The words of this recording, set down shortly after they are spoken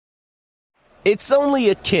It's only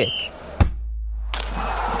a kick,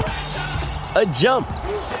 a jump,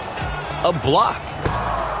 a block.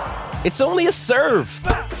 It's only a serve.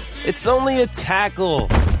 It's only a tackle,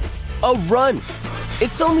 a run.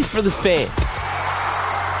 It's only for the fans.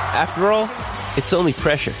 After all, it's only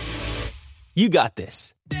pressure. You got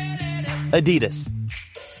this. Adidas.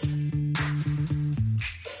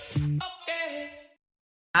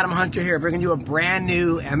 Adam Hunter here, bringing you a brand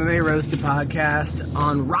new MMA Roasted podcast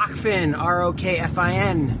on Rockfin,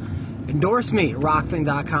 ROKFIN. Endorse me,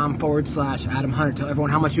 rockfin.com/Adam Hunter. Tell everyone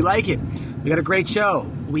how much you like it. We got a great show.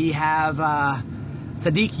 We have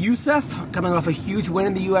Sodiq Yusuff coming off a huge win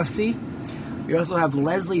in the UFC. We also have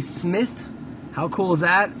Leslie Smith. How cool is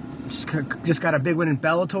that? Just got a big win in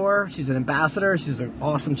Bellator. She's an ambassador. She's an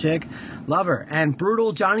awesome chick. Love her. And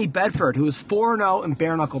brutal Johnny Bedford, who is 4-0 in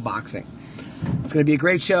bare knuckle boxing. It's going to be a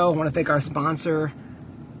great show. I want to thank our sponsor,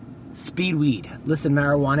 Speedweed. Listen,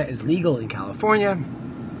 marijuana is legal in California,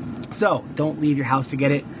 so don't leave your house to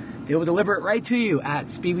get it. They will deliver it right to you at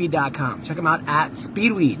speedweed.com. Check them out at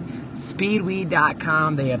Speedweed.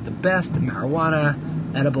 Speedweed.com. They have the best marijuana,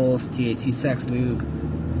 edibles, THC sex lube,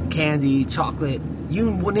 candy, chocolate.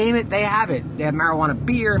 You name it, they have it. They have marijuana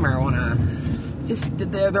beer, marijuana.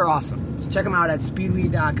 They're awesome. So check them out at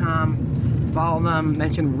speedweed.com. Follow them,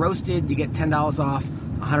 mention Roasted, you get $10 off,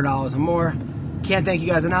 $100 or more. Can't thank you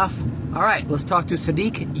guys enough. All right, let's talk to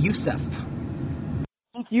Sodiq Yusuff.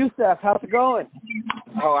 Yusuff, how's it going?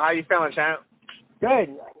 Oh, how you feeling, champ?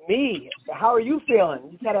 Good. Me, how are you feeling?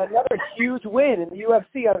 You had another huge win in the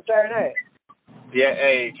UFC on Saturday night. Yeah,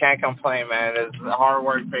 hey, can't complain, man. It's hard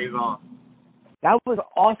work pays off. That was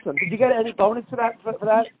awesome. Did you get any bonus for that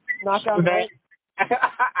knockout night?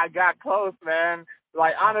 I got close, man.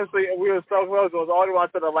 Like, honestly, we were so close. It was all the way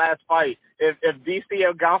to the last fight. If DC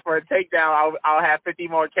had gone for a takedown, I'll have 50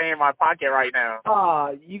 more K in my pocket right now.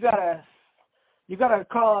 You gotta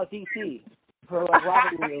call out DC for like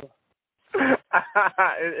robbing you.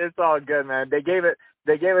 It's all good, man. They gave it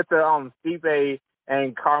to Stipe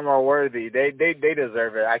and Karma Worthy. They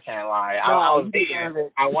deserve it. I can't lie. No,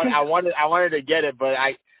 I wanted to get it, but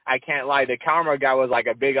I can't lie. The Karma guy was like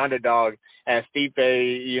a big underdog, and Stipe,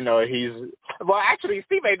 actually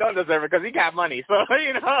Stipe don't deserve it because he got money. So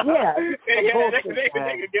yeah, they could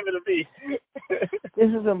give it a B. This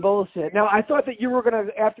is some bullshit. Now I thought that you were gonna,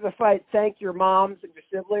 after the fight, thank your moms and your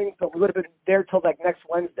siblings, but we would have been there till like next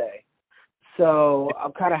Wednesday. So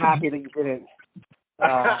I'm kind of happy that you didn't.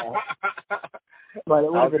 But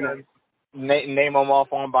it would have been nice. Name them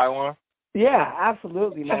off one by one. Yeah,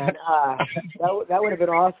 absolutely, man. That would have been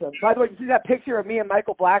awesome. By the way, did you see that picture of me and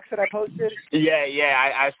Michael Black that I posted? Yeah,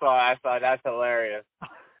 I saw. That's hilarious.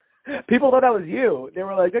 People thought that was you. They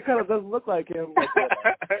were like, that kind of doesn't look like him.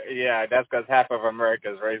 Yeah, that's because half of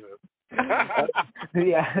America is racist.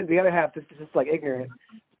 Yeah, the other half is just like ignorant.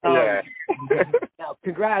 Yeah. Now,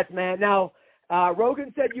 congrats, man. Now,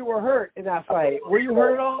 Rogan said you were hurt in that fight. Were you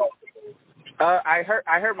hurt at all? I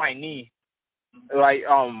hurt my knee. Like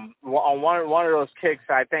on one of those kicks,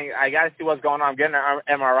 I think I gotta see what's going on. I'm getting an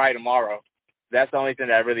MRI tomorrow. That's the only thing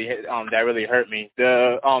that really hurt me.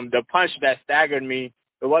 The punch that staggered me,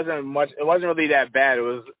 it wasn't really that bad. It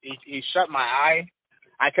was he shut my eye.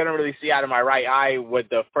 I couldn't really see out of my right eye with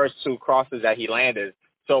the first two crosses that he landed.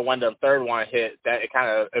 So when the third one hit, that it kind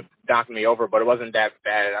of knocked me over, but it wasn't that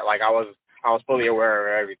bad. Like I was fully aware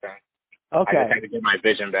of everything. Okay. I just had to get my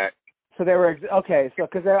vision back. So they were okay. So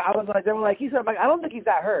because they were like, he's like, I don't think he's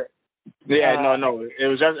that hurt. Yeah, no. It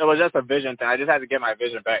was just a vision thing. I just had to get my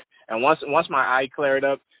vision back, and once my eye cleared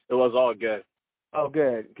up, it was all good. Oh,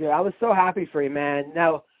 good. I was so happy for you, man.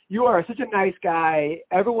 Now you are such a nice guy.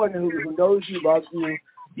 Everyone who knows you loves you.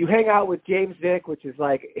 You hang out with James Vick, which is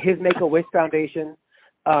like his Make-A-Wish Foundation.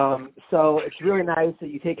 So it's really nice that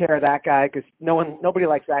you take care of that guy because nobody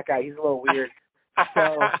likes that guy. He's a little weird.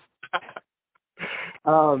 So.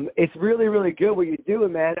 It's really, really good what you're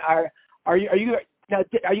doing, man. Are you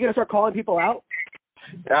gonna start calling people out?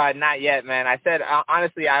 Not yet, man. I said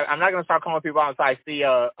honestly, I'm not gonna start calling people out until I see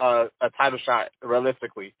a title shot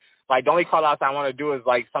realistically. Like the only call outs I want to do is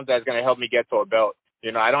like something that's gonna help me get to a belt.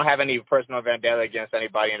 I don't have any personal vendetta against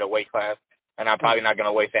anybody in the weight class, and I'm probably not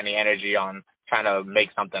gonna waste any energy on trying to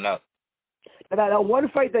make something up. Now, that one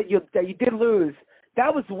fight that you did lose.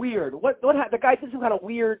 That was weird. What the guy did some kind of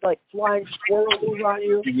weird like flying squirrel move on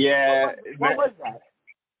you? Yeah. What was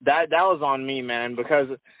that? That was on me, man, because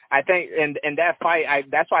I think in that fight,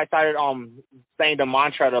 that's why I started saying the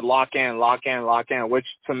mantra to lock in, which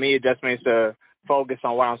to me it just means to focus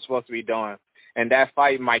on what I'm supposed to be doing. And that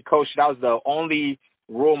fight, my coach, that was the only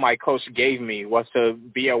rule my coach gave me was to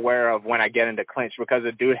be aware of when I get into clinch because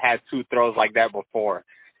the dude had two throws like that before.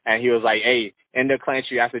 and he was like, "Hey, in the clinch,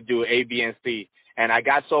 you have to do A, B, and C." And I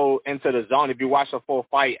got so into the zone. If you watch the full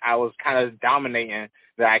fight, I was kind of dominating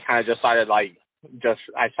that I kind of just started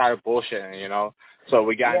I started bullshitting, you know. So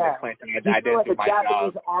we got in the clinch, and I didn't do my job.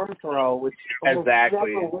 Japanese arm throw, which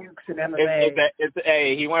exactly never works in MMA.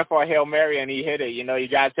 Hey, he went for a Hail Mary and he hit it. You know, you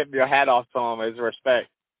gotta tip your hat off to him as respect.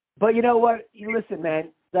 But you know what? You listen,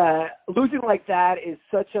 man. Losing like that is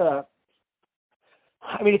such a.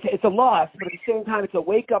 I mean, it's a loss, but at the same time, it's a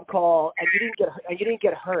wake up call, and you didn't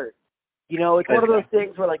get hurt. You know, it's one of those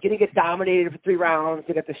things where like you didn't get dominated for 3 rounds,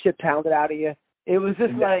 you get the shit pounded out of you. It was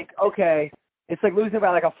just like, okay, it's like losing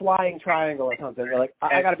by like a flying triangle or something. You're like,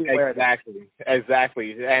 I got to be aware of that.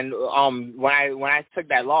 Exactly. And when I took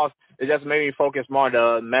that loss, it just made me focus more on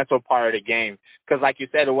the mental part of the game. Because like you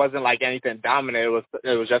said, it wasn't like anything dominant.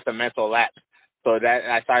 It was just a mental lapse. So that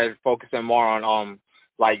I started focusing more on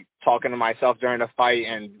like talking to myself during the fight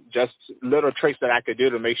and just little tricks that I could do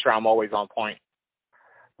to make sure I'm always on point.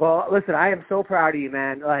 Well, listen, I am so proud of you,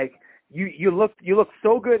 man. Like you look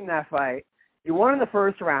so good in that fight. You won in the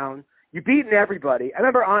first round. You beaten everybody. I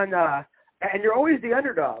remember and you're always the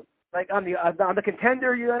underdog. Like on the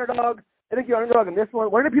contender, you're the underdog. I think you're underdog in this one.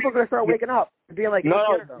 When are people going to start waking up and being like, no,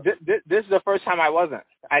 this is the first time I wasn't.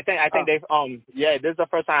 I think they've this is the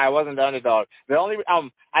first time I wasn't the underdog. The only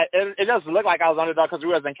it does look like I was underdog because we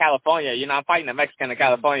was in California. You know, I'm fighting a Mexican in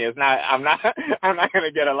California. It's not I'm not going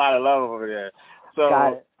to get a lot of love over there. So,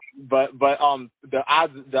 got it. But the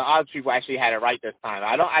odds people actually had it right this time.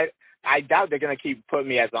 I doubt they're gonna keep putting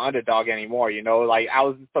me as an underdog anymore. You know, like I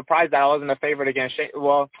was surprised that I wasn't a favorite against Shane.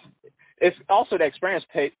 Well, it's also the experience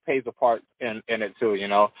pays a part in it too. You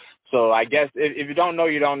know, so I guess if you don't know,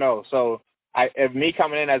 you don't know. So if me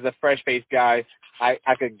coming in as a fresh faced guy,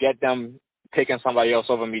 I could get them picking somebody else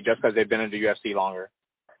over me just because they've been in the UFC longer.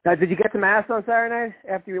 Now, did you get some ass on Saturday night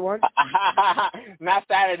after you won? Not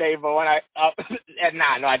Saturday, but when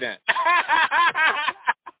no, I didn't.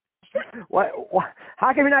 What?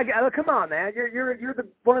 How can you not get? Oh, come on, man! You're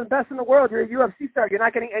one of the best in the world. You're a UFC star. You're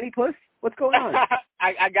not getting any puss. What's going on?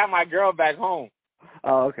 I got my girl back home.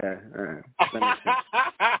 Oh, okay. All right.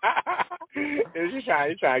 She's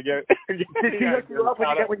trying to get. Did she hook you up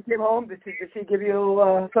when you came home? Did she give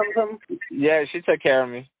you something? Yeah, she took care of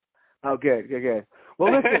me. Oh, good.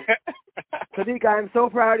 Well, listen, Sodiq, I'm so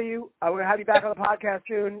proud of you. I'm going to have you back on the podcast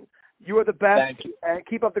soon. You are the best. Thank you. And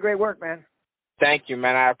keep up the great work, man. Thank you,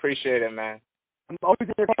 man. I appreciate it, man. I'm always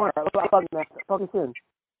in your corner. I love you, man. Talk to you soon.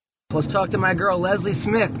 Let's talk to my girl, Leslie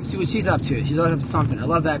Smith, see what she's up to. She's always up to something. I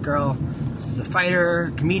love that girl. She's a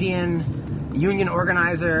fighter, comedian, union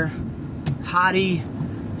organizer, hottie.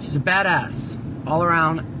 She's a badass. All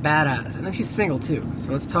around badass. I think she's single, too.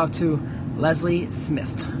 So let's talk to Leslie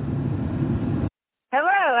Smith.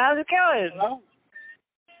 Hello, how's it going? Hello?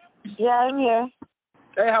 Yeah, I'm here.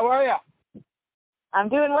 Hey, how are you? I'm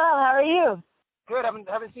doing well. How are you? Good.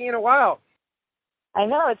 Haven't seen you in a while. I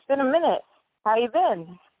know, it's been a minute. How you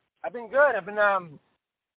been? I've been good. I've been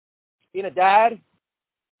being a dad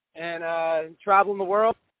and traveling the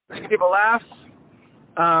world, making people laugh,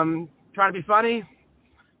 trying to be funny,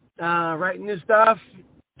 writing new stuff,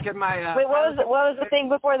 getting my... Wait, what was the thing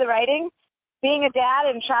before the writing? Being a dad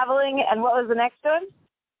and traveling, and what was the next one?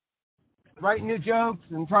 Writing new jokes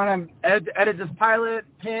and trying to edit this pilot,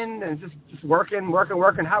 pin, and just working.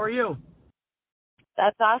 How are you?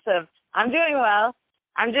 That's awesome. I'm doing well.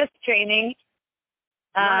 I'm just training.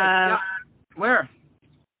 Nice. Where?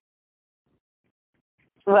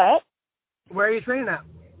 What? Where are you training at?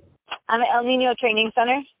 I'm at El Nino Training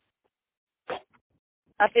Center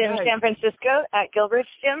up in San Francisco at Gilbert's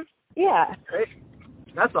Gym. Yeah. Great.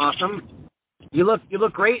 That's awesome. You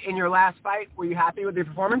look great in your last fight. Were you happy with your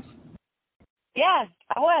performance? Yeah,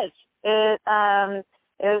 I was. It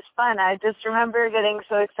was fun. I just remember getting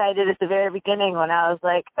so excited at the very beginning when I was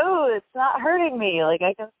like, oh, it's not hurting me. Like,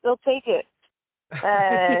 I can still take it.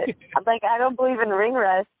 Like, I don't believe in ring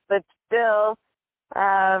rust, but still,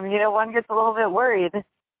 one gets a little bit worried,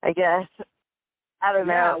 I guess. I don't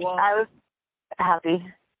know. Yeah, well, I was happy.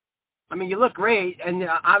 I mean, you look great, and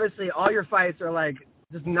obviously all your fights are like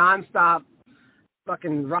just nonstop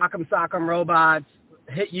fucking rock'em sock'em robots.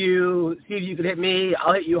 Hit you, see if you can hit me,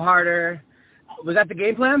 I'll hit you harder. Was that the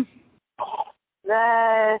game plan?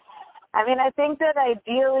 I think that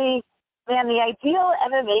ideally, man, the ideal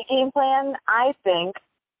MMA game plan, I think,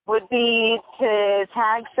 would be to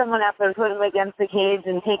tag someone up and put them against the cage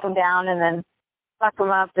and take them down and then fuck them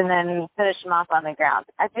up and then finish them off on the ground.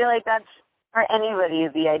 I feel like that's, for anybody,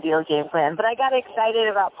 the ideal game plan. But I got excited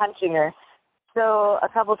about punching her. So a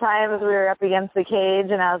couple times we were up against the cage,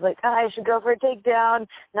 and I was like, oh, I should go for a takedown.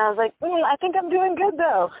 And I was like, I think I'm doing good,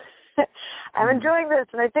 though. I'm enjoying this,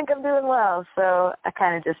 and I think I'm doing well. So I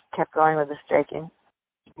kind of just kept going with the striking.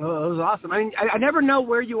 Well, it was awesome. I mean, I never know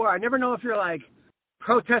where you are. I never know if you're like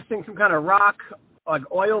protesting some kind of rock, like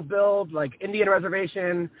oil build, like Indian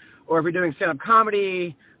reservation, or if you're doing stand-up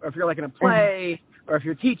comedy, or if you're like in a play, or if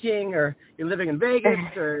you're teaching, or you're living in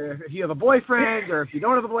Vegas, or if you have a boyfriend, or if you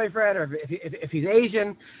don't have a boyfriend, or if he's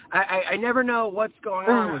Asian. I never know what's going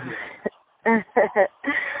on with you.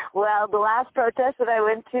 Well, the last protest that I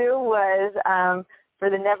went to was for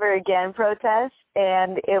the Never Again protest,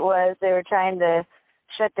 and they were trying to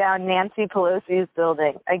shut down Nancy Pelosi's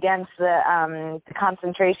building against the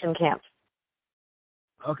concentration camps.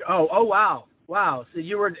 Okay. Oh, wow. So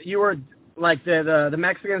you were like the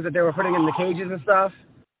Mexicans that they were putting in the cages and stuff?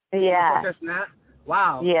 Yeah. That?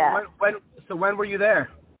 Wow. Yeah. When were you there?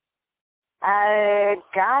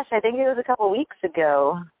 Gosh, I think it was a couple weeks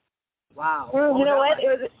ago. Wow. You know what?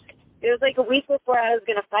 It was like a week before I was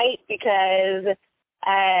gonna fight because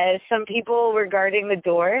some people were guarding the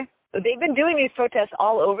door. They've been doing these protests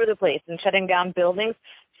all over the place and shutting down buildings.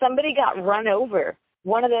 Somebody got run over.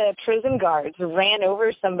 One of the prison guards ran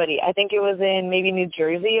over somebody. I think it was in maybe New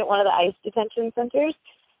Jersey at one of the ICE detention centers,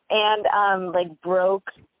 and broke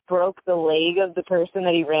the leg of the person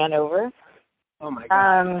that he ran over. Oh my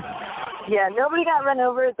God. Yeah, nobody got run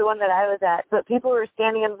over at the one that I was at, but people were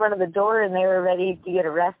standing in front of the door and they were ready to get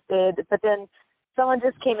arrested. But then someone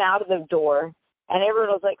just came out of the door and everyone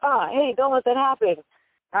was like, "Oh, hey, don't let that happen."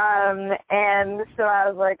 And so I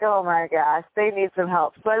was like, oh my gosh, they need some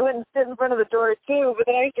help. So I went and stood in front of the door too, but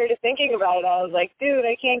then I started thinking about it. I was like, dude,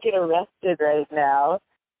 I can't get arrested right now.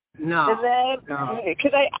 No. And then,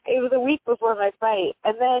 because it was a week before my fight,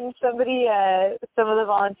 and then some of the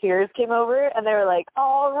volunteers came over and they were like,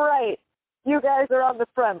 all right, you guys are on the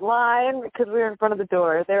front line, because we were in front of the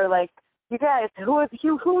door. They were like, you guys, who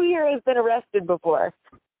here has been arrested before?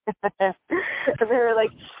 And they were like,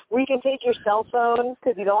 we can take your cell phones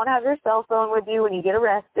because you don't have your cell phone with you when you get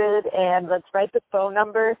arrested, and let's write the phone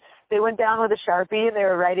number. They went down with a Sharpie and they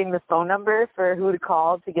were writing the phone number for who to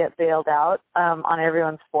call to get bailed out on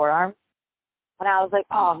everyone's forearm. And I was like,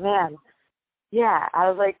 oh man, yeah. I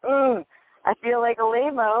was like, I feel like a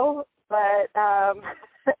lame-o, but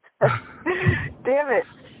damn it.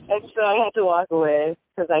 And so I had to walk away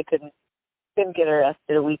because I couldn't get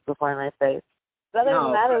arrested a week before my face. Other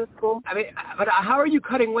than that, it was cool. I mean, but how are you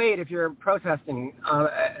cutting weight if you're protesting,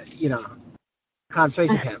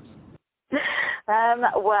 concentration camps?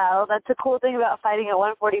 Well, that's the cool thing about fighting at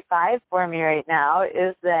 145 for me right now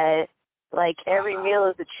is that, like, every meal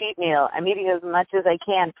is a cheat meal. I'm eating as much as I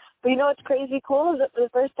can. But you know what's crazy cool is that for the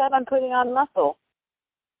first time I'm putting on muscle.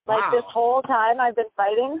 Like, this whole time I've been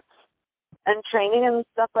fighting and training and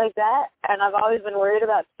stuff like that, and I've always been worried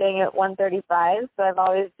about staying at 135, so I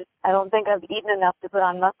don't think I've eaten enough to put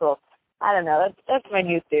on muscle. I don't know, that's my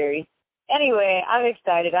new theory. Anyway, I'm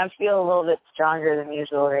excited. I'm feeling a little bit stronger than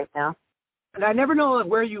usual right now. And I never know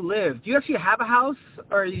where you live. Do you actually have a house,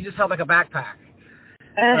 or you just have like a backpack?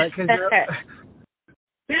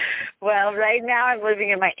 Well, right now I'm living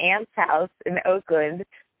in my aunt's house in Oakland,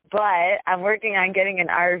 but I'm working on getting an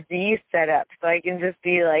RV set up so I can just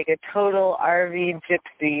be like a total RV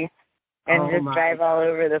gypsy and just drive all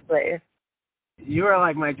over the place. You are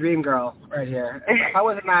like my dream girl right here. If I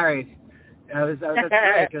wasn't married, that's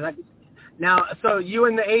great. Now, so you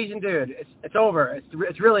and the Asian dude, it's over.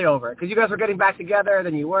 It's really over. Because you guys were getting back together,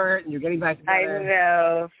 then you weren't, and you're getting back together. I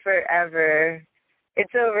know, forever.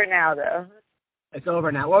 It's over now, though. It's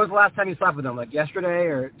over now. What was the last time you slept with him? Like yesterday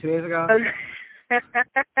or 2 days ago? I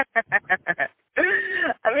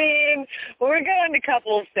mean, we're going to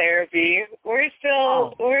couples therapy. We're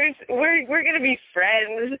still we're gonna be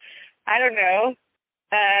friends. I don't know.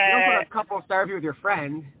 You don't put a couples therapy with your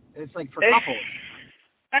friend. It's like for couples.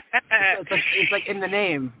 it's like in the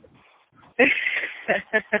name.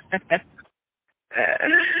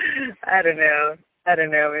 I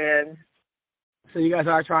don't know, man. So you guys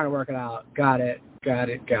are trying to work it out. Got it.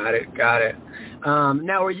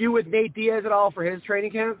 Now, were you with Nate Diaz at all for his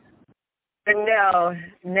training camp? No,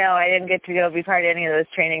 I didn't get to go be part of any of those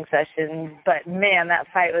training sessions. But man, that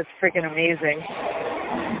fight was freaking amazing.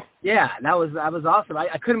 Yeah, that was awesome.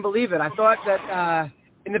 I couldn't believe it. I thought that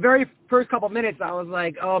in the very first couple minutes, I was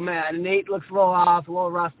like, oh man, Nate looks a little off, a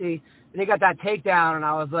little rusty. And he got that takedown, and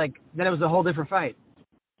I was like, then it was a whole different fight.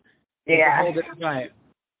 Yeah. A whole different fight.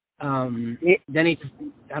 Then he,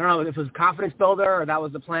 I don't know if it was confidence builder or that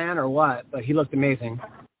was the plan or what, but he looked amazing.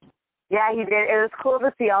 Yeah, he did. It was cool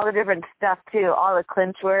to see all the different stuff too, all the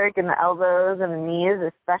clinch work and the elbows and the knees,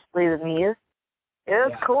 especially the knees. It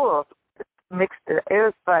was cool. mixed it. It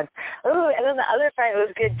was fun. Ooh, and then the other fight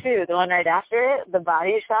was good too. The one right after it, the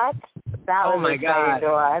body shots. That was exciting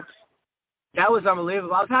to watch. That was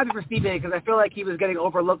unbelievable. I was happy for Steve because I feel like he was getting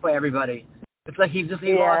overlooked by everybody. It's like he lost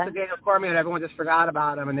the game of Cormier and everyone just forgot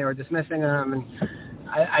about him and they were dismissing him. And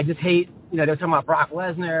I just hate, they're talking about Brock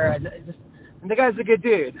Lesnar. And the guy's a good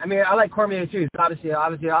dude. I mean, I like Cormier too. He's obviously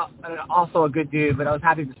also a good dude, but I was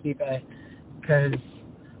happy for Steve because,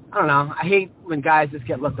 I don't know, I hate when guys just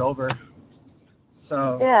get looked over.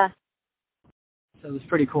 So it was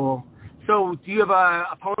pretty cool. So do you have an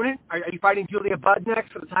opponent? Are you fighting Julia Budd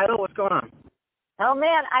next for the title? What's going on? Oh,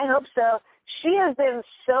 man, I hope so. She has been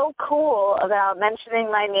so cool about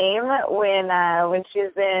mentioning my name when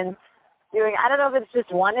she's been doing, I don't know if it's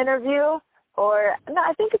just one interview or, no,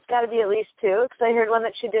 I think it's got to be at least two, because I heard one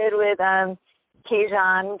that she did with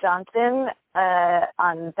Kajan Johnson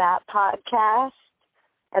on that podcast.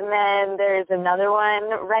 And then there's another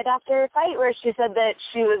one right after her fight where she said that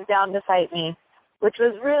she was down to fight me, which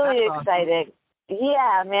was really exciting. Awesome.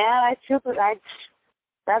 Yeah, man,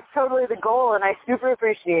 that's totally the goal, and I super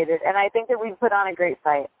appreciate it. And I think that we'd put on a great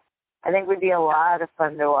fight. I think we'd be a lot of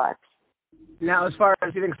fun to watch. Now, as far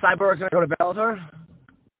as you think Cyborg's going to go to Bellator?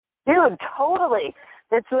 Dude, totally.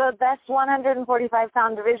 It's the best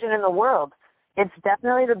 145-pound division in the world. It's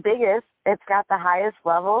definitely the biggest. It's got the highest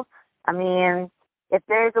level. I mean, if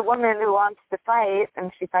there's a woman who wants to fight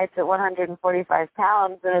and she fights at 145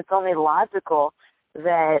 pounds, then it's only logical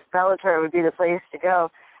that Bellator would be the place to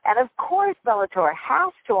go. And of course Bellator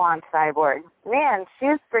has to want Cyborg. Man,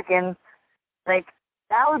 she's freaking, like,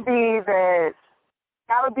 that would be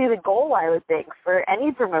the goal, I would think, for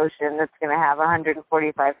any promotion that's going to have a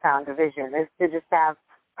 145-pound division, is to just have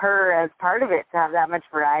her as part of it, to have that much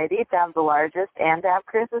variety, to have the largest, and to have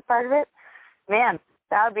Chris as part of it. Man,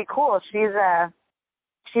 that would be cool.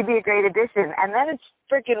 She'd be a great addition. And then it's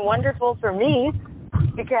freaking wonderful for me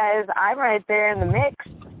because I'm right there in the mix.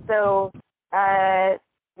 So, it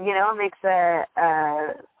makes a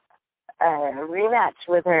rematch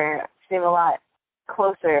with her seem a lot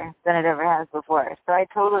closer than it ever has before. So I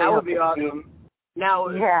totally that would be awesome. Now,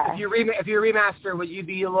 if you remaster, would you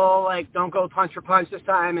be a little like, don't go punch for punch this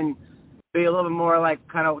time, and be a little bit more like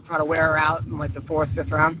kind of try to wear her out in like the 4th,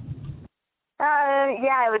 5th round?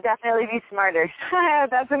 Yeah, I would definitely be smarter.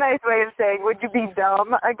 That's a nice way of saying, would you be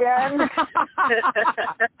dumb again?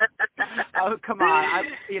 Oh, come on.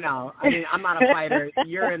 I'm not a fighter.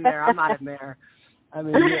 You're in there. I'm not in there. I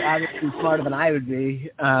mean, you're obviously smarter than I would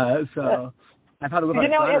be. So I probably would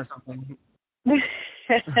have done or something.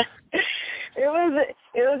 It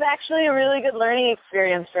was actually a really good learning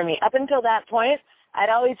experience for me. Up until that point, I'd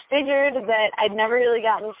always figured that I'd never really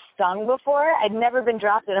gotten stung before. I'd never been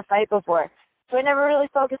dropped in a fight before. So I never really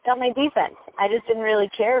focused on my defense. I just didn't really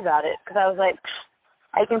care about it because I was like,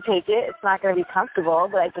 I can take it. It's not going to be comfortable,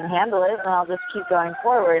 but I can handle it, and I'll just keep going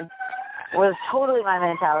forward. Was totally my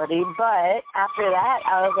mentality. But after that,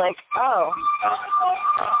 I was like, oh.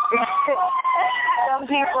 Some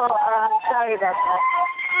people, sorry about that.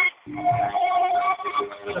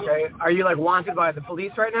 Okay. Are you, like, wanted by the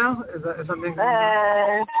police right now? Is something?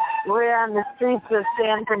 We're on the streets of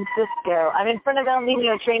San Francisco. I'm in front of El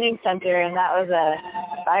Nino Training Center, and that was a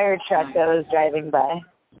fire truck that was driving by.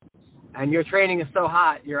 And your training is so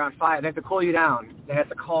hot, you're on fire. They have to cool you down. They have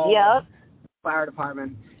to call the fire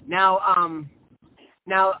department. Now,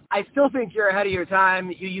 I still think you're ahead of your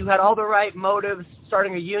time. You had all the right motives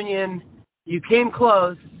starting a union. You came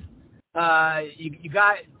close. You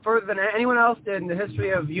got further than anyone else did in the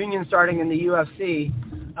history of union starting in the UFC.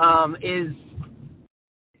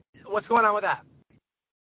 What's going on with that?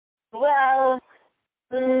 Well,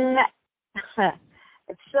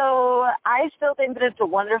 so I still think that it's a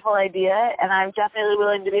wonderful idea, and I'm definitely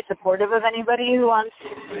willing to be supportive of anybody who wants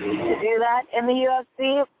to do that in the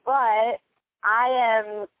UFC, but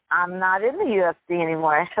I'm not in the UFC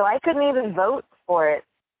anymore, so I couldn't even vote for it.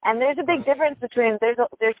 And there's a big difference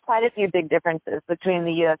there's quite a few big differences between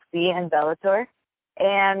the UFC and Bellator.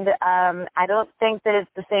 And I don't think that it's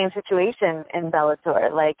the same situation in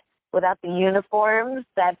Bellator. Like, without the uniforms,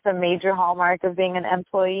 that's a major hallmark of being an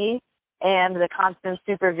employee, and the constant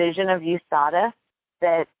supervision of USADA,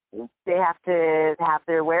 that they have to have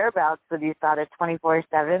their whereabouts with USADA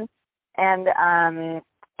 24/7, and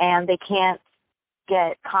they can't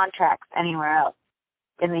get contracts anywhere else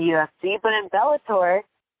in the UFC. But in Bellator,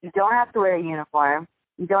 you don't have to wear a uniform.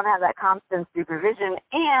 You don't have that constant supervision.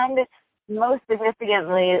 And most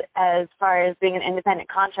significantly, as far as being an independent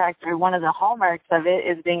contractor, one of the hallmarks of it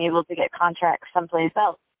is being able to get contracts someplace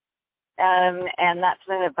else. And that's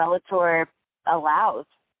something that Bellator allows.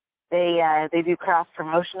 They do cross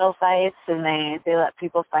promotional fights, and they let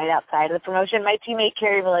people fight outside of the promotion. My teammate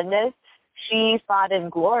Carrie Melendez, she fought in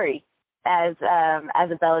Glory as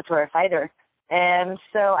a Bellator fighter, and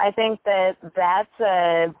so I think that's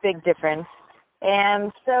a big difference.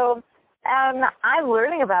 And so I'm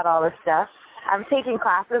learning about all this stuff. I'm taking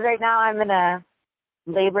classes right now. I'm in a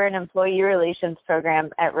labor and employee relations program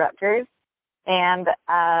at Rutgers, and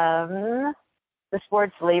the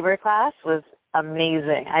sports labor class was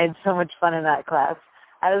amazing. I had so much fun in that class.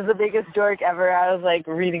 I was the biggest dork ever. I was like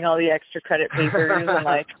reading all the extra credit papers and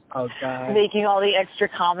like making all the extra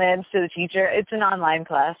comments to the teacher. It's an online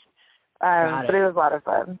class, but it was a lot of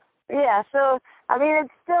fun. Yeah, so I mean,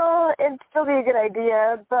 it'd still be a good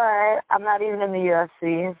idea, but I'm not even in the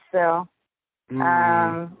UFC, so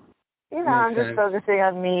I'm just focusing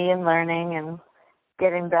on me and learning and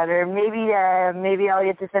getting better. Maybe I'll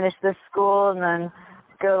get to finish this school and then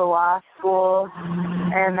go to law school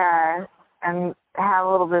and have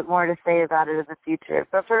a little bit more to say about it in the future.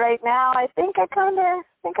 But for right now, I think I kind of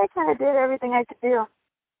did everything I could do.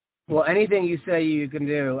 Well, anything you say you can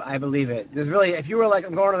do, I believe it. There's really, if you were like,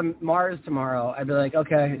 I'm going to Mars tomorrow, I'd be like,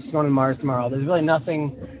 okay, she's going to Mars tomorrow. There's really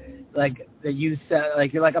nothing like that you said,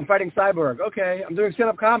 like you're like, I'm fighting Cyborg. Okay, I'm doing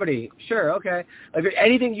stand-up comedy. Sure, okay. Like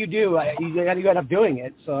anything you do, you end up doing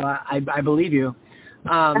it. So I believe you.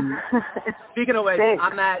 Speaking of which,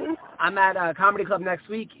 I'm at Comedy Club next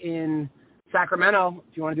week in Sacramento.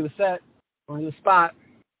 If you want to do a set, want to do a spot.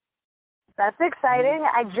 That's exciting.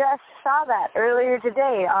 I just saw that earlier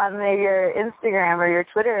today on your Instagram or your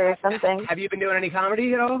Twitter or something. Have you been doing any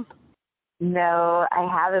comedy at all? No, I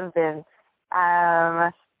haven't been.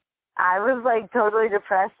 I was like totally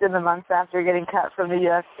depressed in the months after getting cut from the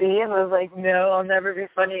UFC and was like, no, I'll never be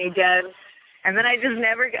funny again. And then I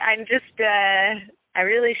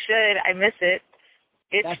really should. I miss it.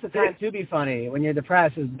 That's the time to be funny. When you're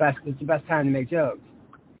depressed, it's the best time to make jokes.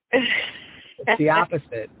 It's the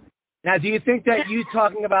opposite. Now, do you think that you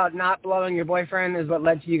talking about not blowing your boyfriend is what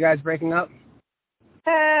led to you guys breaking up?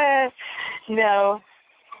 No,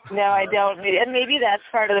 I don't. And maybe that's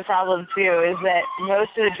part of the problem, too, is that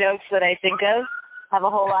most of the jokes that I think of have a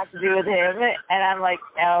whole lot to do with him. And I'm like,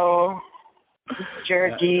 no,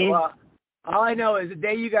 jerky. Well, all I know is the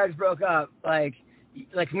day you guys broke up, like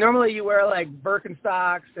normally you wear like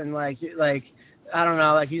Birkenstocks and like I don't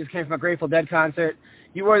know, like you just came from a Grateful Dead concert.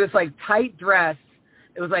 You wore this like tight dress.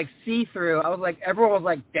 It was like see-through. I was like, everyone was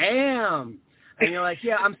like, damn. And you're like,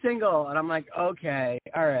 yeah, I'm single. And I'm like, okay,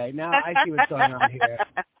 all right, now I see what's going on here.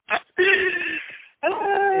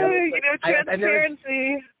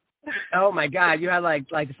 Transparency. Oh my God, you had like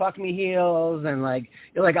fuck me heels and like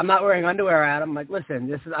you're like, I'm not wearing underwear at. I'm like,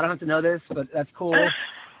 listen, I don't have to know this, but that's cool.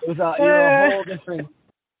 It was you're a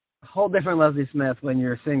whole different Leslie Smith when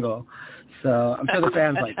you're single. So I'm sure the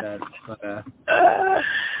fans like that.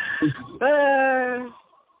 But,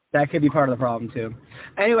 that could be part of the problem too.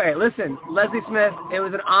 Anyway, listen, Leslie Smith, it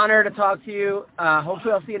was an honor to talk to you.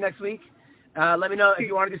 Hopefully I'll see you next week. Let me know if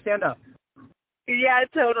you want to do stand-up. Yeah,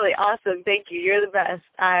 totally. Awesome. Thank you. You're the best.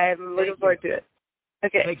 I'm looking forward to it.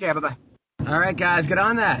 Okay. Take care. Bye-bye. All right, guys, get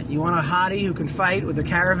on that. You want a hottie who can fight with a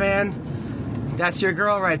caravan? That's your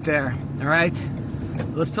girl right there. All right?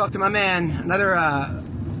 Let's talk to my man, another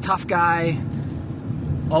tough guy,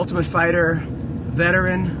 ultimate fighter,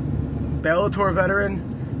 veteran, Bellator veteran,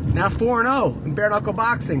 now 4-0 in bare knuckle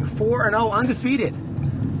boxing, 4-0 undefeated.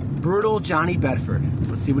 Brutal Johnny Bedford.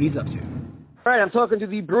 Let's see what he's up to. All right, I'm talking to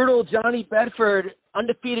the brutal Johnny Bedford,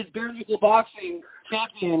 undefeated bare knuckle boxing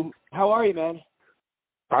champion. How are you, man?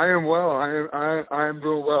 I am well. I am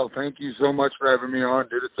doing well. Thank you so much for having me on,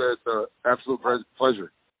 dude. It's an absolute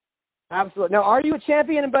pleasure. Absolutely. Now, are you a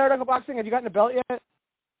champion in bare knuckle boxing? Have you gotten a belt yet?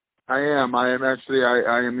 I am. I am actually.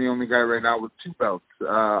 I am the only guy right now with 2 belts.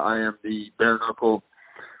 I am the bare knuckle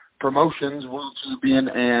promotions world champion,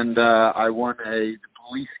 and I won a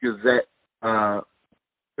Police Gazette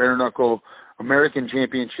bare knuckle American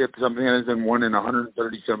championship, something that has been won in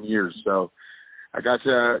 130 some years. So I got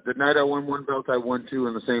the night I won 1 belt, I won 2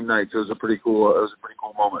 in the same night. So it was a pretty cool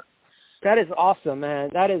moment. That is awesome, man.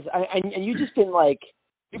 That is, and you just been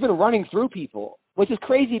you've been running through people, which is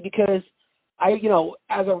crazy because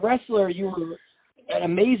as a wrestler, you were an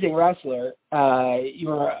amazing wrestler. You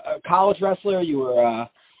were a college wrestler. You were a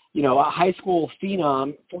high school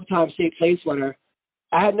phenom, 4-time state place winner.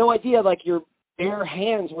 I had no idea your bare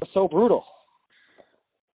hands were so brutal.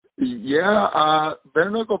 Yeah,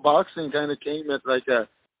 bare knuckle boxing kind of came at a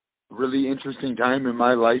really interesting time in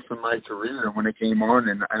my life and my career when it came on,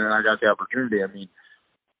 and I got the opportunity. I mean,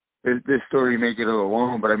 this story may get a little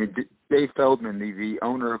long, but I mean, Dave Feldman, the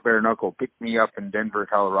owner of Bare Knuckle, picked me up in Denver,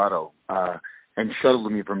 Colorado. and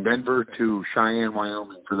shuttled me from Denver to Cheyenne,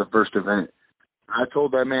 Wyoming for the first event. I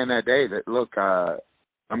told that man that day that, look,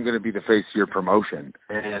 I'm going to be the face of your promotion.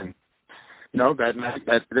 And, that night,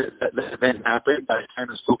 that event happened. I kind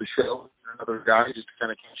of stole the show with another guy just to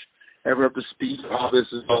kind of catch everyone up to speed of how this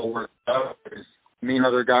is all worked out. Me and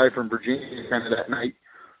another guy from Virginia kind of that night,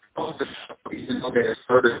 even though they had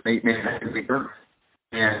started an 8-man heavyweight tournament.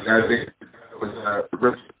 And it was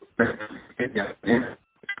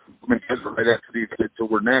right after these kids who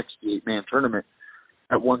were next, the 8-man tournament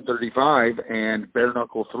at 135, and Bare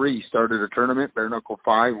Knuckle 3 started a tournament. Bare Knuckle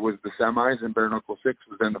 5 was the semis, and Bare Knuckle 6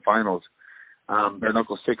 was in the finals. Bare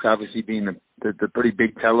Knuckle 6 obviously being the pretty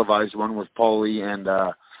big televised one with Paulie and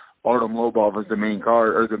Artem Lobov as the main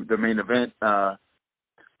card, or the main event.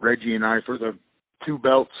 Reggie and I, for the 2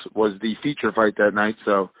 belts, was the feature fight that night.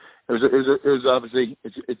 So it was obviously,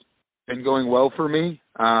 it's been going well for me.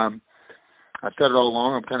 I've said it all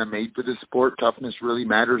along, I'm kind of made for this sport. Toughness really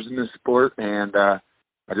matters in this sport, and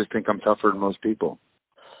I just think I'm tougher than most people.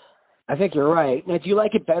 I think you're right. Now, do you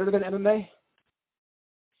like it better than MMA?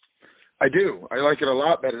 I do. I like it a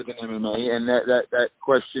lot better than MMA, and that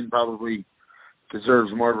question probably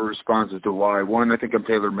deserves more of a response as to why. One, I think I'm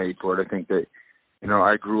tailor-made for it. I think that,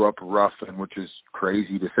 I grew up rough, and which is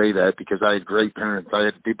crazy to say that because I had great parents. I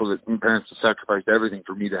had parents that sacrificed everything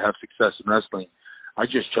for me to have success in wrestling. I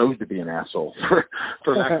just chose to be an asshole,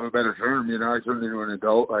 for lack of a better term. I turned into an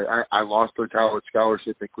adult. I lost a college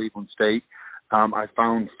scholarship at Cleveland State. I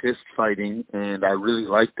found fist fighting, and I really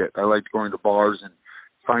liked it. I liked going to bars and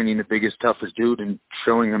finding the biggest, toughest dude and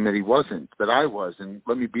showing him that he wasn't, that I was, and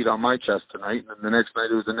let me beat on my chest tonight. And then the next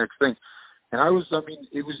night it was the next thing. And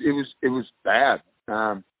it was bad.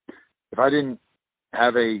 If I didn't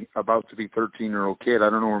have a about to be 13-year-old kid, I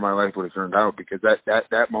don't know where my life would have turned out, because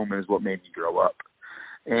that moment is what made me grow up.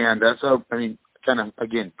 And that's how, kind of,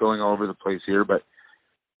 again, going all over the place here, but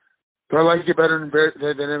do I like it better than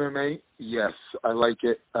MMA? Yes, I like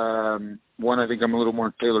it. One, I think I'm a little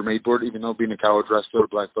more tailor-made for it, even though being a college wrestler,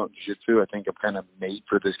 black belt in jiu-jitsu, I think I'm kind of made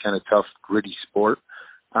for this kind of tough, gritty sport.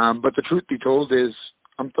 But the truth be told is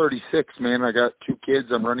I'm 36, man. I got 2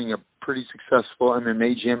 kids. I'm running a pretty successful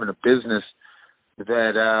MMA gym and a business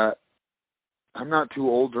that I'm not too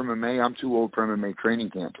old for MMA. I'm too old for MMA training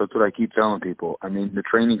camps. That's what I keep telling people. The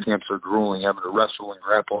training camps are grueling, having to wrestle and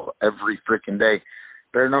grapple every freaking day.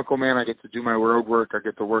 Bare knuckle, man, I get to do my road work. I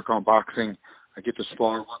get to work on boxing. I get to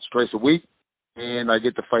spar once, twice a week, and I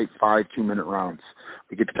get to fight 5 2-minute rounds.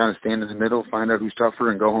 We get to kind of stand in the middle, find out who's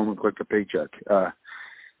tougher, and go home and click a paycheck.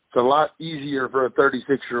 It's a lot easier for a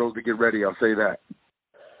 36-year-old to get ready, I'll say that.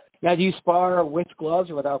 Now, do you spar with gloves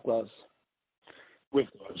or without gloves? With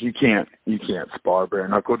gloves. You can't spar bare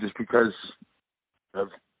knuckle just because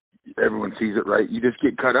everyone sees it, right? You just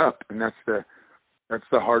get cut up, and that's the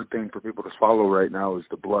hard thing for people to swallow right now is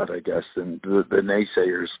the blood, I guess, and the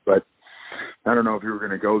naysayers. But I don't know if you were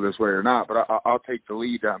going to go this way or not, but I'll take the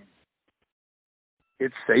lead.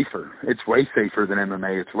 It's safer. It's way safer than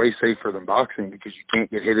MMA. It's way safer than boxing because you can't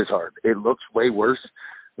get hit as hard. It looks way worse.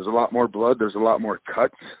 There's a lot more blood. There's a lot more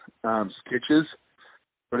cuts, stitches,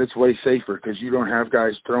 but it's way safer because you don't have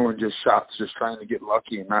guys throwing just shots, just trying to get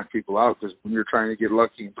lucky and knock people out. Because when you're trying to get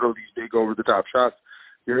lucky and throw these big over-the-top shots,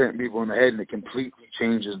 you're hitting people in the head, and it completely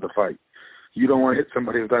changes the fight. You don't want to hit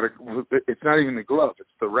somebody without it's not even the glove. It's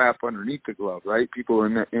the wrap underneath the glove, right? People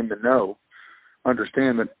in the know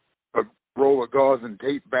understand that a roll of gauze and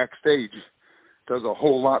tape backstage does a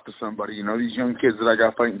whole lot to somebody. These young kids that I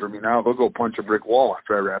got fighting for me now, they'll go punch a brick wall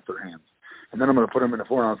after I wrap their hands. And then I'm going to put them in a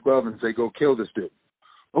 4-ounce glove and say, go kill this dude.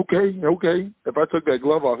 Okay. If I took that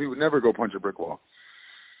glove off, he would never go punch a brick wall.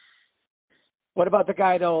 What about the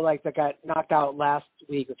guy, though, that got knocked out last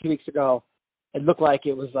week or 2 weeks ago? It looked like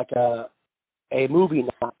it was like a movie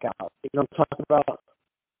knockout. You know what I'm talking about?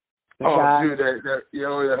 Dude,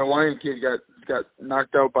 that Hawaiian kid got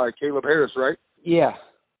knocked out by Caleb Harris, right? Yeah.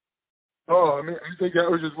 I think that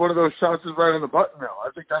was just one of those shots that's right on the button now.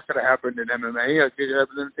 I think that could have happened in MMA. I think it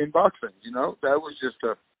happened in boxing, That was just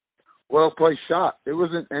a well-placed shot. It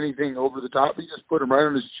wasn't anything over the top. He just put him right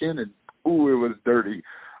on his chin, and, ooh, it was dirty.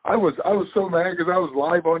 I was so mad because I was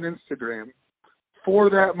live on Instagram for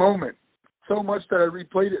that moment. So much that I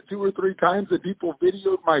replayed it 2 or 3 times that people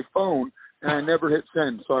videoed my phone, and I never hit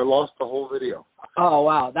send, so I lost the whole video. Oh,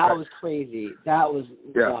 wow. That was crazy. That was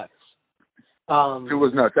nuts. It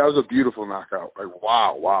was nuts. That was a beautiful knockout. Like,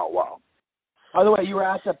 wow. By the way, you were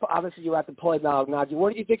at the Paulie Malignaggi.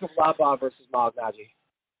 What do you think of Lobov versus Malignaggi?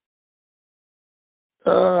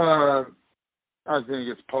 I think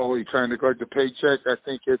it's Paulie trying to collect the paycheck. I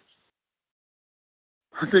think it's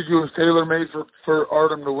I think it was tailor-made for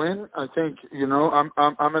Artem to win. I think, you know,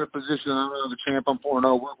 I'm in a position. I'm the champ. I'm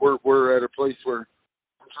 4-0. We're at a place where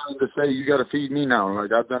I'm trying to say you got to feed me now.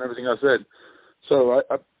 Like, I've done everything I said. So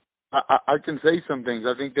I can say some things.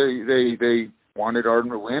 I think they wanted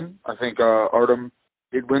Artem to win. I think Artem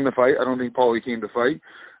did win the fight. I don't think Paulie came to fight.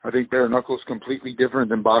 I think bare knuckles completely different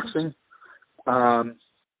than boxing.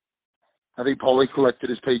 I think Paulie collected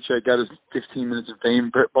his paycheck, got his 15 minutes of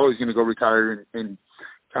fame. Paulie's going to go retire and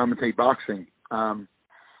commentate boxing.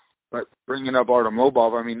 But bringing up Artem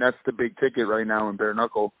Lobov, I mean, that's the big ticket right now in bare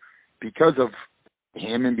knuckle because of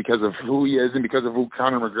him and because of who he is and because of who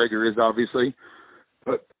Conor McGregor is, obviously.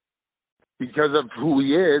 But because of who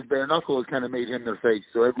he is, bare knuckle has kind of made him their face.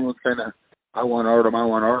 So everyone's kind of, I want Artem.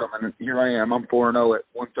 And here I am. I'm 4-0 at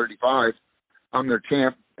 135. I'm their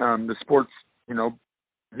champ. The sport's, you know,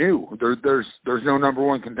 new. There's no number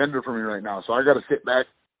one contender for me right now. So I got to sit back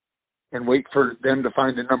and wait for them to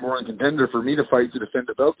find a number one contender for me to fight to defend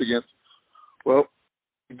the belt against. Well,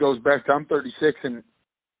 it goes back to I'm 36, and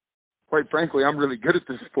quite frankly, I'm really good at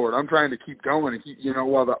this sport. I'm trying to keep going and keep, you know,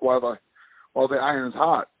 while the iron's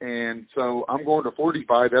hot. And so I'm going to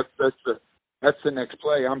 45. That's the next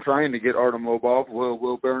play. I'm trying to get Artem Lobov.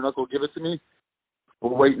 Will bare knuckle give it to me?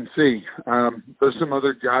 We'll wait and see. There's some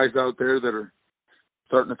other guys out there that are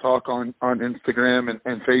starting to talk on Instagram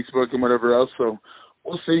and Facebook and whatever else. So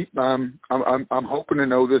we'll see. I'm hoping to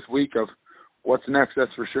know this week of what's next.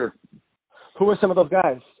 That's for sure. Who are some of those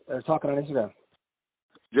guys that are talking on Instagram?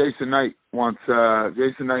 Jason Knight wants.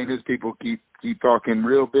 Jason Knight and his people keep talking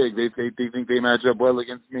real big. They think they match up well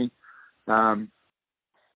against me.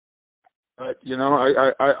 But you know,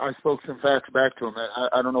 I spoke some facts back to him.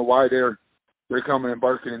 I don't know why they're coming and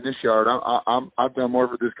barking in this yard. I've done more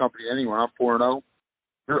for this company than anyone. I'm 4-0.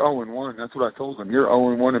 You're 0-1. That's what I told them. You're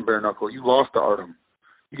 0-1 in bare knuckle. You lost to Artem.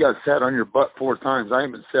 You got sat on your butt 4 times. I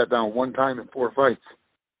haven't sat down 1 time in 4 fights.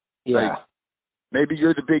 Yeah. Like, maybe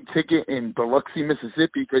you're the big ticket in Biloxi,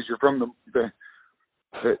 Mississippi, because you're from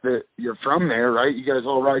you're from there, right? You guys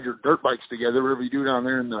all ride your dirt bikes together, whatever you do down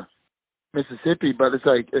there in the Mississippi. But it's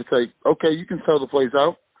like okay, you can sell the place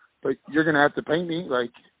out, but you're gonna have to pay me.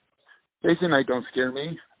 Like, Jason Knight don't scare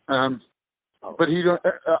me. But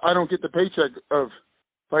I don't get the paycheck of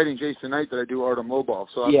fighting Jason Knight that I do Artem Lobov.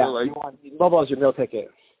 So I feel like Lobov's your meal ticket.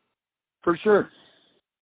 For sure.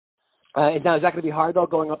 Now, is that going to be hard, though,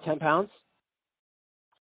 going up 10 pounds?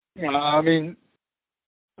 I mean,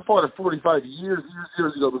 I fought at 45 years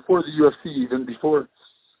ago, before the UFC, even before,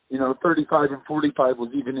 35 and 45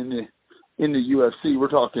 was even in the UFC. We're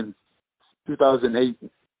talking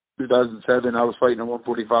 2008, 2007. I was fighting at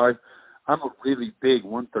 145. I'm a really big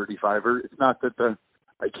 135er. It's not that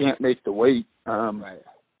I can't make the weight. Right.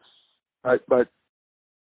 But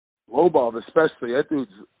Lobov especially, that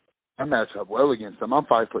dude's, I match up well against him. I'm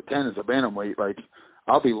 5'10" as a bantamweight. Like,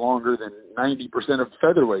 I'll be longer than 90% of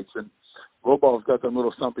featherweights, and Lobov's got them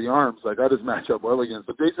little stumpy arms. Like, I just match up well against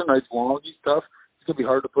him. Jason Knight's long, he's tough. It's gonna be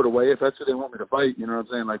hard to put away if that's who they want me to fight. You know what I'm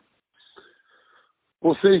saying? Like,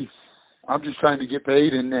 we'll see. I'm just trying to get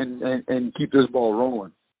paid and keep this ball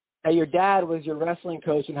rolling. Now, your dad was your wrestling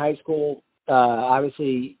coach in high school.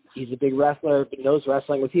 Obviously, he's a big wrestler, but knows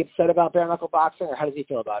wrestling. Was he upset about bare knuckle boxing, or how does he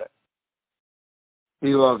feel about it?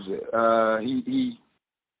 He loves it. He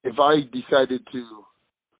if I decided to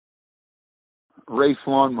race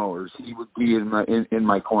lawnmowers, he would be in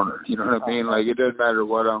my corner. You know what I mean? Like, it doesn't matter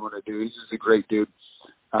what I'm going to do. He's just a great dude.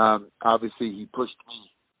 Obviously, he pushed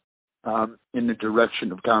me in the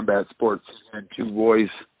direction of combat sports. He had 2 boys.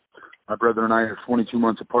 My brother and I are 22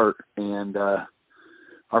 months apart, and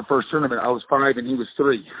our first tournament, I was 5 and he was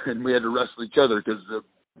 3, and we had to wrestle each other because the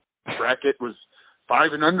bracket was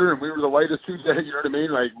 5 and under, and we were the lightest 2 days. You know what I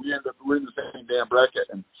mean? Like, we're in the same damn bracket,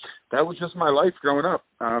 and that was just my life growing up.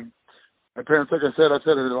 My parents, like I've said it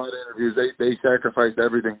in a lot of interviews, they sacrificed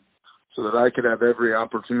everything so that I could have every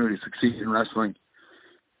opportunity to succeed in wrestling.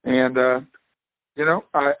 And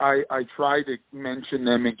I try to mention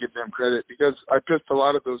them and give them credit because I pissed a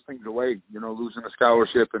lot of those things away, losing a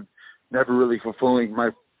scholarship and never really fulfilling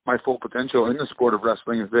my full potential in the sport of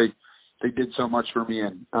wrestling, as they did so much for me.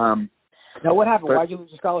 And now, what happened? Why'd you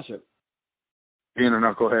lose your scholarship? Being a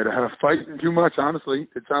knucklehead. Fighting too much, honestly.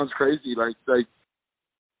 It sounds crazy. Like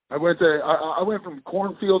I went from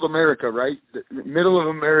cornfield America, right? The middle of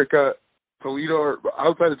America, Toledo, or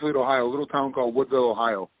outside of Toledo, Ohio, a little town called Woodville,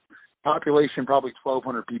 Ohio. Population probably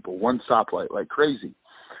 1,200 people, 1 stoplight, like crazy,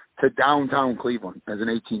 to downtown Cleveland as an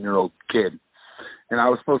 18-year-old kid. And I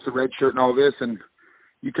was supposed to redshirt and all this, and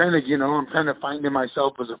you kind of, I'm kind of finding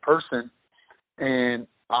myself as a person, and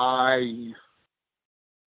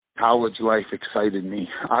college life excited me.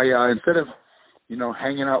 Instead of,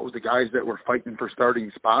 hanging out with the guys that were fighting for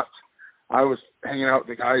starting spots. I was hanging out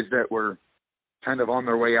with the guys that were kind of on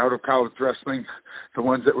their way out of college wrestling, the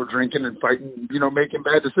ones that were drinking and fighting, making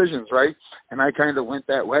bad decisions, right? And I kind of went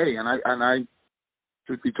that way, and I,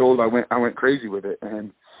 truth be told, I went crazy with it,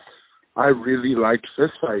 and I really liked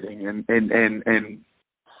fist fighting, and me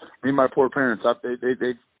and my poor parents,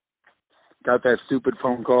 they got that stupid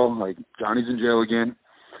phone call, like, Johnny's in jail again,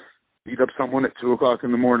 beat up someone at 2:00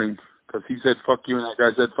 in the morning because he said fuck you and that guy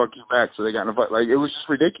said fuck you back, so they got in a fight. Like, it was just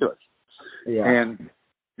ridiculous. Yeah. And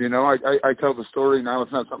I tell the story now.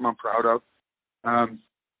 It's not something I'm proud of,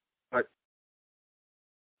 but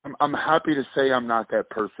I'm happy to say I'm not that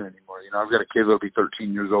person anymore. I've got a kid that'll be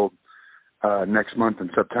 13 years old next month in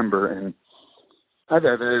September, and I've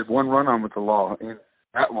had one run-on with the law in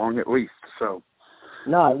that long at least. So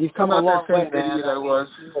no, you've come a long way, man. I was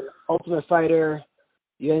an Ultimate Fighter.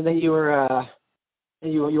 And then you were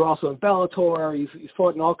you were also in Bellator. You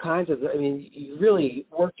fought in all kinds of. I mean, you really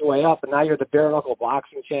worked your way up, and now you're the bare knuckle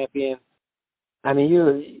boxing champion. I mean,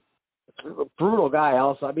 you're a brutal guy.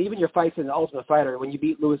 Also, I mean, even your fights in the Ultimate Fighter, when you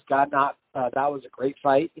beat Louis Godnot, that was a great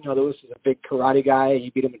fight. Louis is a big karate guy, and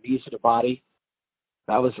you beat him with knees to the body.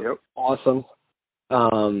 That was awesome.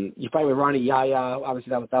 You fight with Ronnie Yaya.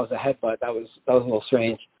 Obviously, that was a headbutt. That was a little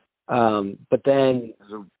strange. But then.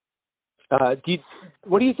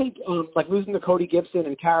 What do you think, like losing to Cody Gibson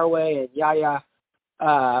and Caraway and Yaya,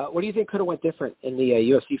 what do you think could have went different in the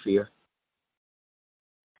UFC for you?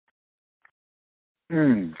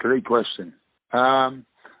 Great question. I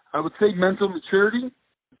would say mental maturity,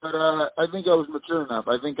 but I think I was mature enough.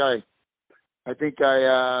 I think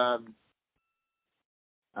I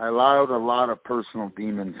allowed a lot of personal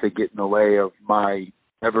demons to get in the way of my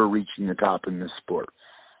ever reaching the top in this sport.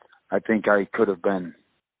 I think I could have been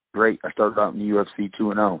great. I started out in the UFC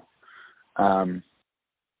 2-0.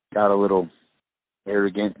 Got a little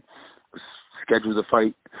arrogant. Was scheduled to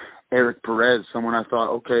fight Eric Perez, someone I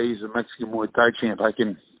thought, okay, he's a Mexican Muay Thai champ. I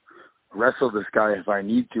can wrestle this guy if I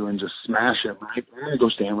need to and just smash him. Right? I'm going to go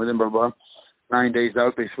stand with him, blah, blah. 9 days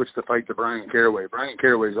out, they switched the fight to Brian Caraway. Brian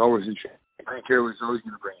Caraway is always in shape. Brian Caraway is always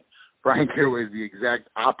going to bring it. Brian Caraway is the exact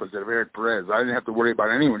opposite of Eric Perez. I didn't have to worry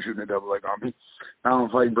about anyone shooting a double leg on me. Now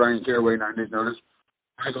I'm fighting Brian Caraway 9 days notice.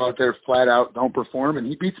 I go out there flat out, don't perform, and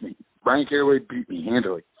he beats me. Brian Caraway beat me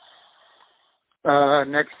handily.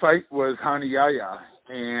 Next fight was Hani Yaya,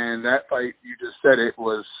 and that fight, you just said it,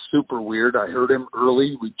 was super weird. I heard him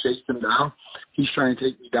early. We chased him down. He's trying to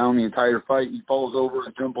take me down the entire fight. He falls over,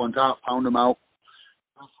 I jump on top, pound him out.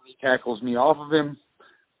 He tackles me off of him.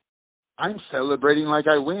 I'm celebrating like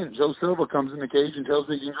I win. Joe Silva comes in the cage and tells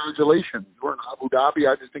me, congratulations. We're in Abu Dhabi.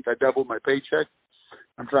 I just think I doubled my paycheck.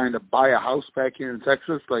 I'm trying to buy a house back here in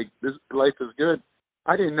Texas. Like, this life is good.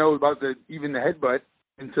 I didn't know about even the headbutt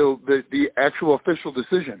until the actual official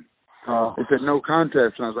decision. Oh. It said no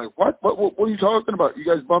contest. And I was like, what are you talking about? You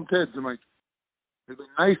guys bumped heads. I'm like, it'd be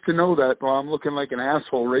nice to know that while I'm looking like an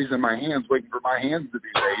asshole raising my hands, waiting for my hands to be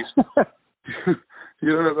raised.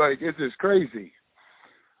 It's just crazy.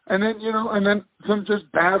 And then some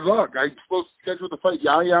just bad luck. I'm supposed to schedule the fight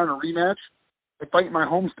Yaya on a rematch. I fight in my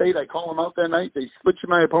home state. I call him out that night. They switch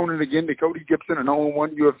my opponent again to Cody Gibson, an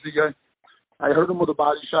 0-1 UFC guy. I hurt him with a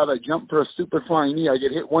body shot. I jump for a super flying knee. I get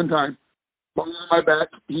hit one time. Falls on my back.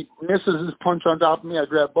 He misses his punch on top of me. I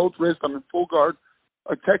grab both wrists. I'm in full guard.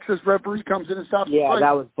 A Texas referee comes in and stops the fight.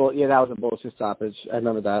 That was a bullshit stoppage. I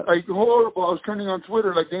remember that. Like, horrible. I was trending on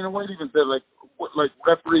Twitter. Like, Dana White even said,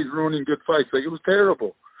 referees ruining good fights. Like, it was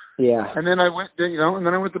terrible. Yeah. And then I went,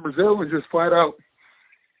 to Brazil and just flat out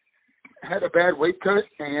had a bad weight cut,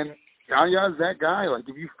 and Yaya's that guy. Like,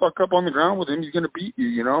 if you fuck up on the ground with him, he's going to beat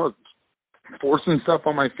you, forcing stuff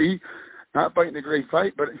on my feet, not fighting a great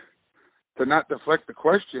fight, but to not deflect the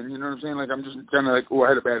question, you know what I'm saying? Like, I'm just kind of like,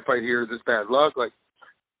 I had a bad fight here, this bad luck. Like,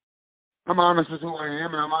 I'm honest with who I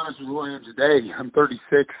am, and I'm honest with who I am today. I'm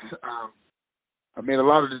 36. I made a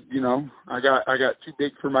lot of, I got too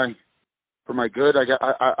big for my good.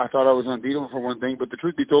 I thought I was unbeatable for one thing, but the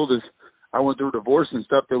truth be told is I went through a divorce and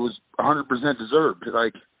stuff that was 100% deserved.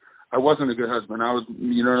 Like, I wasn't a good husband. I was,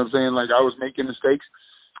 you know what I'm saying? Like, I was making mistakes.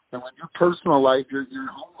 And when your personal life, your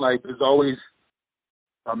home life is always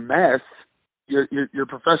a mess, your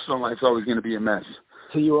professional life's always going to be a mess.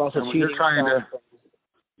 So you were also cheating.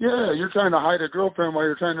 You're trying to hide a girlfriend while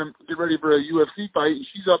you're trying to get ready for a UFC fight, and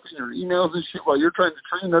she's up in your emails and shit while you're trying to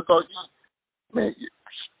train. That's all you, man.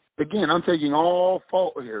 Again, I'm taking all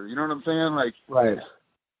fault here. You know what I'm saying? Like, right.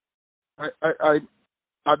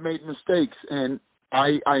 I've made mistakes, and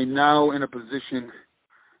I now in a position.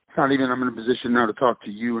 It's not even I'm in a position now to talk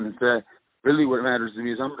to you, and it's that really what matters to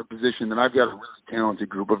me is I'm in a position that I've got a really talented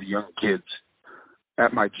group of young kids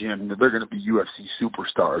at my gym. They're going to be UFC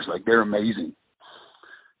superstars. Like, they're amazing.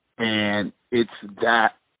 And it's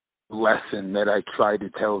that lesson that I try to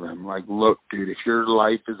tell them. Like, look, dude, if your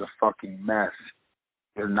life is a fucking mess,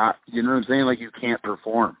 you're not, you know what I'm saying? Like, you can't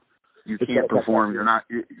perform. You can't perform.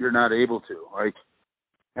 You're not able to. Like,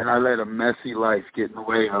 and I let a messy life get in the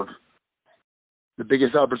way of the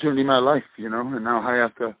biggest opportunity in my life, you know, and now I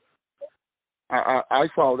have to, I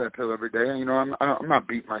swallow that pill every day. You know, I'm not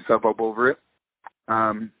beating myself up over it.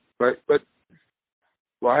 But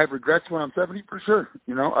will I have regrets when I'm 70? For sure.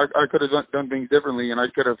 You know, I could have done things differently, and I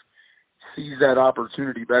could have seized that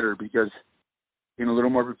opportunity better, because being a little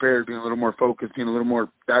more prepared, being a little more focused, being a little more,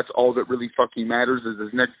 that's all that really fucking matters is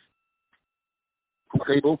this next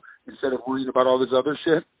table, instead of worrying about all this other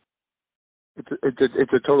shit.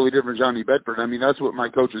 It's a totally different Johnny Bedford. I mean, that's what my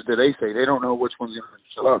coaches today say. They don't know which one's going to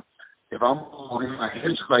show up. If I'm holding my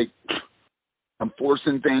head, like, I'm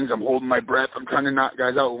forcing things, I'm holding my breath, I'm trying to knock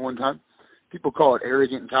guys out at one time. People call it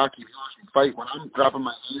arrogant and cocky. If you watch me fight, when I'm dropping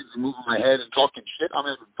my hands and moving my head and talking shit, I'm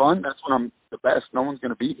having fun. That's when I'm the best. No one's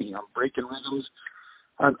going to beat me. I'm breaking rhythms.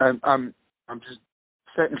 I'm just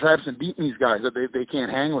setting traps and beating these guys. They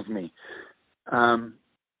can't hang with me.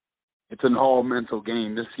 It's an all mental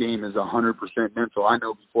game. This game is 100% mental. I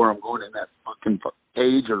know before I'm going in that fucking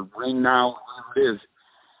cage or ring now, whatever it is.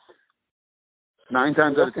 9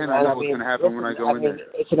 times out of 10, I know what's going to happen when I go in there.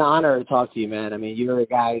 It's an honor to talk to you, man. I mean, you're a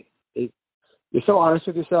guy. You're so honest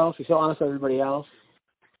with yourself. You're so honest with everybody else,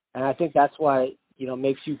 and I think that's why, you know,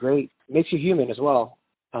 makes you great. Makes you human as well.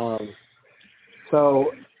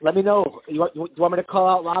 So let me know. You want me to call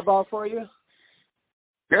out Lobov for you?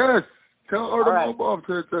 Yes. Tell Artem Lobov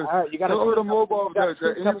to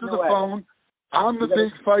answer the phone. I'm the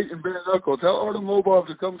big fight in bare knuckle. Tell Artem Lobov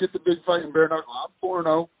to come get the big fight in bare knuckle. I'm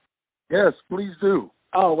 4-0. Yes, please do.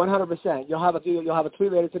 Oh, 100%. You'll have a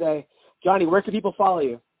tweet later today. Johnny, where can people follow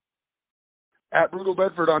you? At Brutal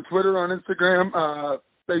Bedford on Twitter, on Instagram.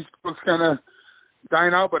 Facebook's kind of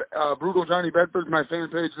dying out, but Brutal Johnny Bedford's my fan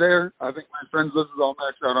page there. I think my friends list is all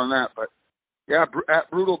maxed out on that. But, yeah, at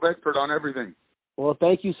Brutal Bedford on everything. Well,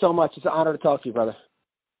 thank you so much. It's an honor to talk to you, brother.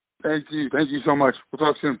 Thank you. Thank you so much. We'll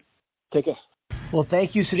talk soon. Take care. Well,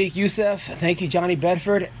 thank you, Sodiq Yusuff. Thank you, Johnny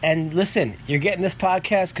Bedford. And listen, you're getting this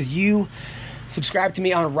podcast because you subscribe to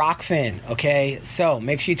me on Rockfin, okay? So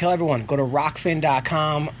make sure you tell everyone. Go to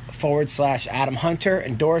rockfin.com/Adam Hunter.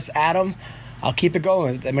 Endorse Adam. I'll keep it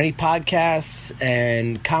going with many podcasts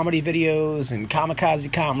and comedy videos and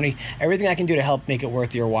kamikaze comedy. Everything I can do to help make it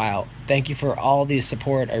worth your while. Thank you for all the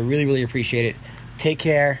support. I really, really appreciate it. Take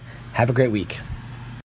care. Have a great week.